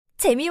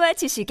재미와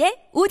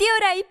지식의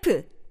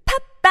오디오라이프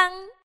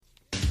팝빵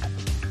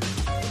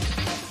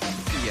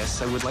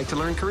Yes, I would like to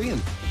learn Korean.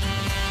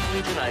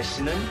 홍준아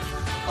씨는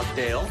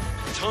어때요?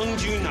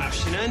 정준하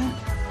씨는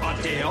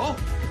어때요?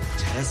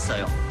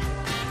 잘했어요.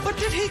 What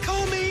did he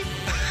call me?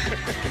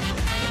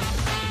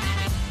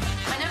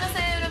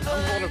 안녕하세요 여러분.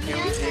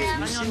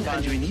 무슨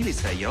반주인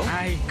일이세요?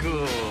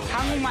 아이고,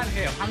 한국말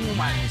해요,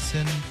 한국말.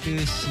 무슨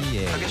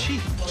뜻이에요?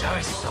 아가씨,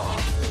 잘했어.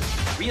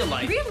 Real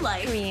life. Real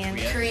life Korean.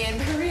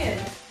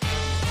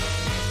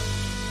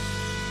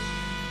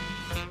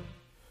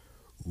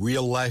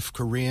 Real life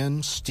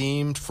Korean,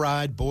 steamed,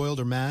 fried, boiled,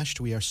 or mashed.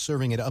 We are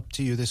serving it up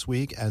to you this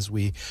week as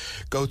we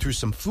go through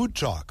some food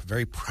talk,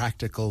 very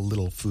practical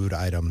little food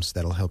items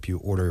that'll help you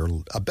order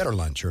a better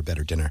lunch or a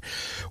better dinner.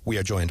 We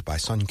are joined by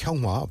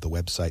Kyung-hwa of the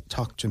website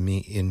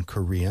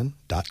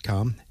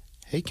talktomeinkorean.com.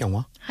 Hey,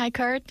 Kyung-hwa. Hi,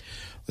 Kurt.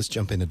 Let's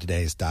jump into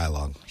today's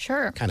dialogue.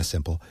 Sure. Kind of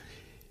simple.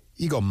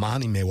 이거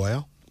많이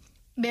매워요?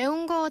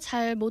 매운 거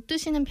잘 못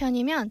드시는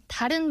편이면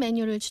다른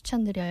메뉴를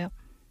추천드려요.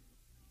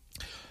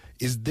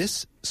 Is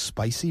this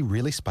spicy,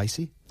 really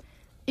spicy?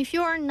 If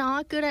you are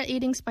not good at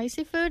eating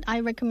spicy food,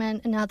 I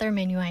recommend another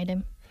menu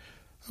item.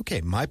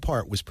 Okay, my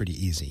part was pretty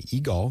easy.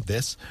 이거,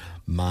 this,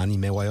 많이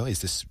매워요.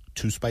 Is this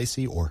too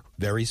spicy or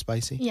very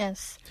spicy?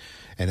 Yes.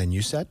 And then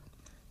you said?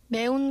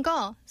 매운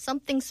거,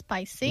 something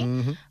spicy.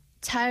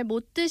 잘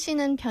못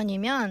드시는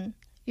편이면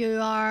you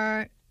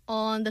are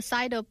on the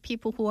side of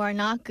people who are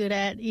not good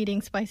at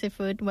eating spicy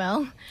food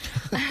well.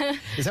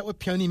 Is that what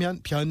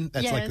편이면? 편?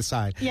 That's yes. like the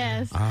side.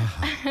 Yes.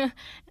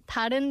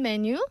 다른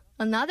메뉴,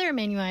 another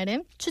menu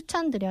item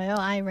추천드려요.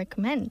 I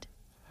recommend.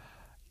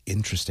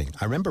 Interesting.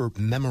 I remember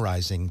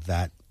memorizing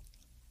that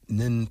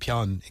는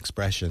편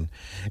expression,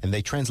 and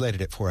they translated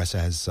it for us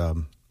as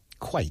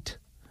quite.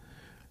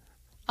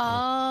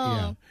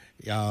 Oh.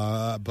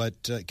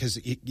 But because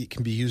it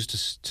can be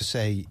used to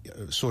say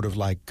sort of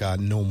like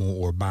normal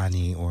or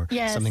많이 or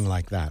yes. something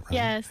like that, right?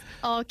 Yes.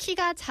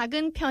 키가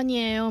작은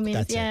편이에요 means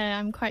That's yeah,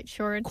 I'm quite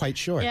short. Quite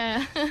short.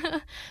 Yeah.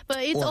 But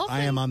it's or often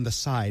I am on the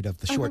side of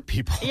the short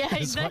people. Yeah,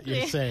 is exactly.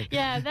 what you're saying.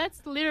 Yeah,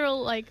 that's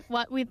literal like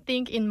what we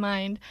think in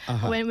mind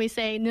when we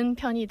say 는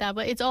편이다.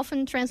 But it's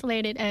often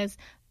translated as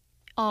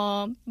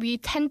we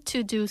tend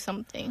to do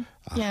something.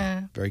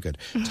 Yeah. Very good.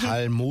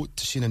 잘 못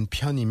드시는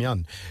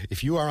편이면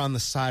if you are on the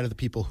side of the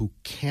people who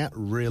can't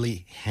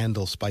really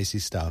handle spicy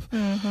stuff,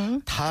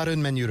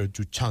 다른 메뉴를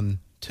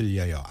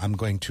추천드려요. I'm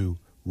going to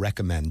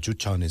recommend.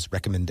 추천 is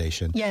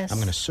recommendation. Yes. I'm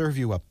going to serve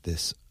you up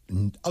this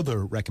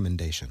other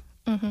recommendation.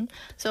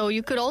 So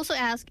you could also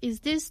ask, is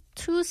this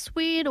too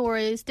sweet or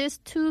is this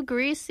too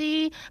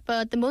greasy?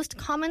 But the most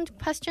common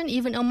question,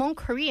 even among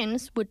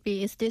Koreans, would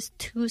be, is this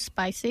too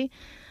spicy?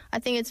 I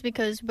think it's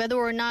because whether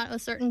or not a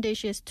certain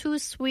dish is too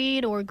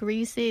sweet or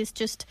greasy is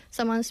just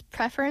someone's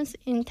preference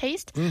in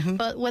taste.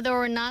 But whether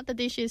or not the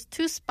dish is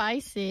too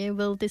spicy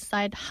will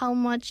decide how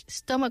much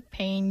stomach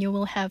pain you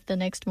will have the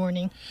next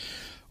morning.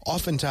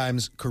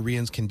 Oftentimes,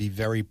 Koreans can be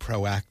very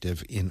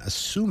proactive in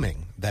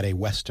assuming that a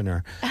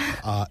Westerner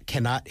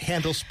cannot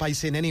handle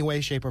spice in any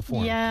way, shape, or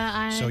form.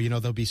 So,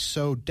 they'll be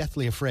so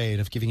deathly afraid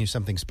of giving you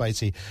something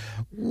spicy.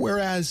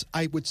 Whereas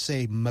I would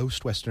say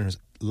most Westerners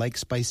like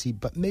spicy,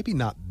 but maybe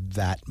not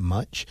that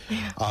much.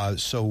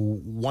 So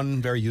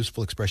one very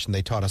useful expression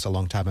they taught us a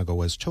long time ago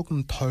was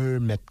조금 덜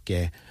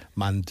맵게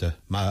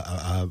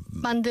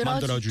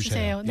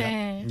만들어주세요.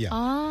 네. Yeah.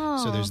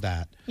 Oh. So there's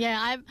that.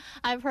 Yeah,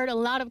 I've heard a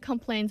lot of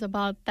complaints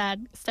about that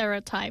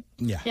stereotype.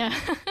 Yeah.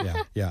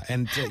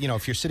 And,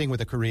 if you're sitting with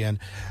a Korean,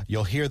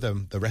 you'll hear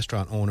the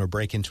restaurant owner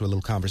break into a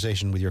little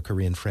conversation with your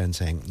Korean friend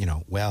saying,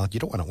 well, you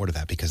don't want to order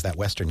that because that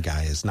Western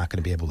guy is not going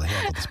to be able to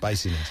handle the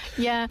spiciness.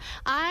 Yeah,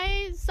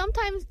 I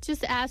sometimes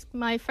just ask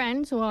my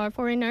friends who are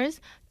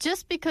foreigners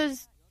just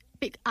because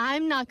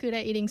I'm not good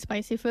at eating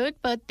spicy food,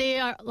 but they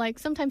are like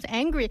sometimes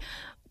angry.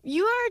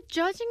 You are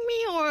judging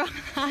me or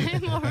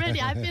I've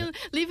been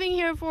living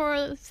here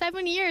for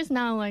 7 years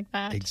now like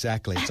that.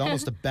 Exactly. It's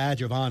almost a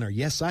badge of honor.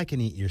 Yes, I can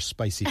eat your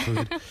spicy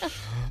food.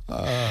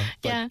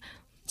 But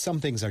some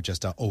things are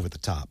just over the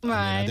top.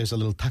 Right. There's a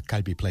little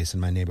닭갈비 place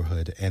in my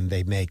neighborhood, and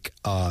they make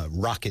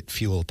rocket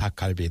fuel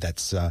닭갈비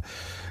that's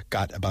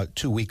got about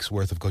 2 weeks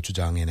worth of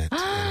gochujang in it,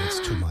 and it's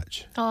too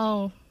much.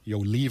 Oh.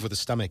 You'll leave with a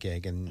stomach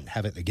ache and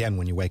have it again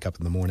when you wake up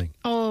in the morning.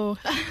 Oh.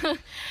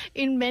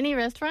 In many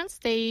restaurants,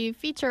 they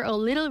feature a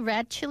little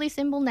red chili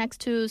symbol next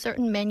to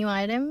certain menu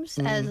items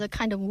as a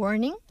kind of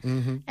warning.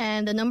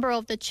 And the number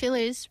of the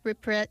chilies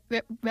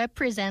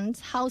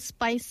represents how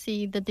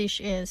spicy the dish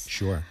is.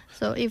 Sure.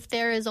 So if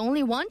there is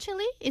only one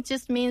chili, it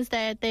just means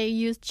that they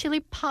use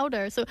chili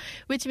powder,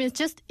 which means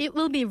it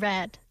will be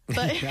red.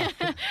 But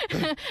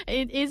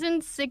it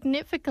isn't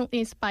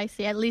significantly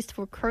spicy, at least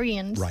for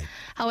Koreans. Right.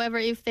 However,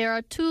 if there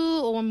are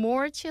 2 or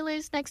more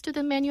chilies next to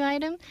the menu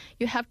item,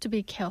 you have to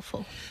be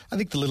careful. I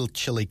think the little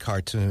chili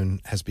cartoon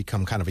has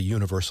become kind of a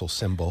universal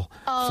symbol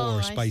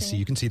for spicy.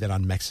 You can see that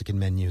on Mexican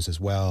menus as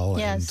well,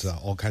 yes. and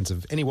all kinds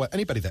of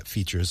anybody that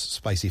features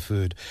spicy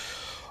food.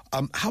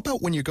 How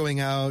about when you're going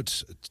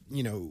out,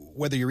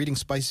 whether you're eating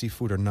spicy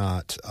food or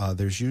not,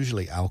 there's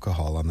usually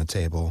alcohol on the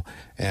table,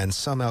 and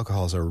some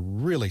alcohols are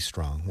really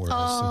strong,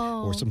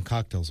 whereas some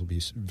cocktails will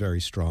be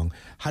very strong.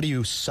 How do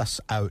you suss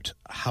out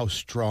how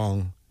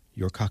strong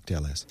your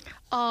cocktail is?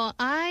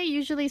 I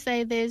usually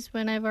say this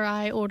whenever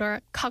I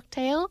order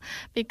cocktail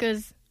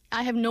because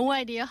I have no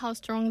idea how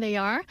strong they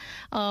are.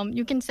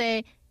 You can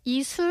say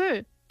이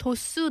술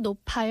도수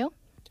높아요?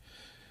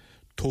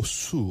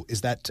 도수,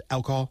 is that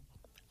alcohol?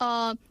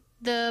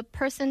 The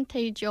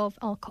percentage of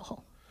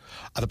alcohol.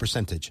 The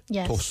percentage.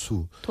 Yes.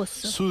 도수.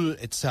 술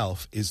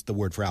itself is the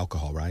word for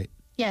alcohol, right?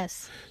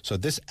 Yes. So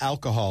this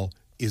alcohol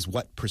is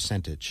what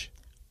percentage?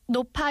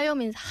 높아요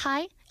means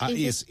high.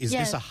 Is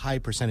this a high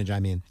percentage, I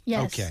mean?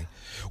 Yes. Okay.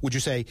 Would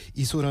you say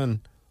이 술은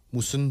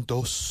무슨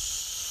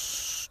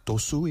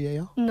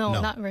도수예요? No,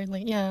 not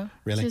really. Yeah.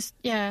 Really? Just,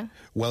 yeah.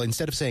 Well,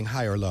 instead of saying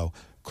high or low,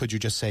 could you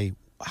just say,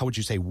 how would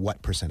you say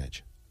what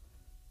percentage?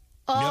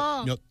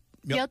 몇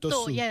도,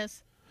 도수?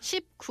 yes.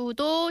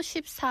 19도,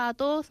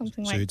 14도,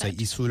 something So like you'd say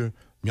that. 이 술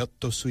몇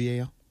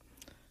도수예요?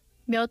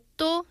 몇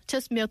도,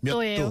 just 몇 몇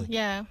도예요. 도.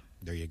 Yeah.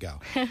 There you go.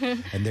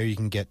 And there you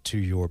can get to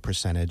your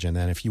percentage, and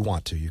then if you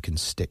want to, you can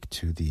stick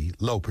to the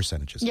low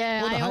percentages.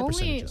 Yeah, or the high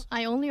percentages.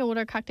 I only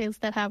order cocktails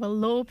that have a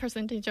low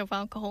percentage of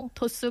alcohol.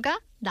 도수가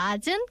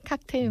낮은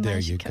칵테일만 There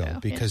you 시켜요. go.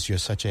 Because you're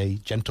such a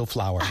gentle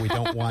flower. We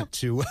don't want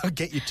to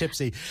get you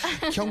tipsy.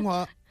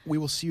 Kyung-hwa, we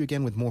will see you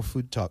again with more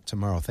food talk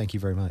tomorrow. Thank you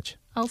very much.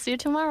 I'll see you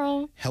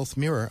tomorrow. Health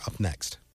Mirror up next.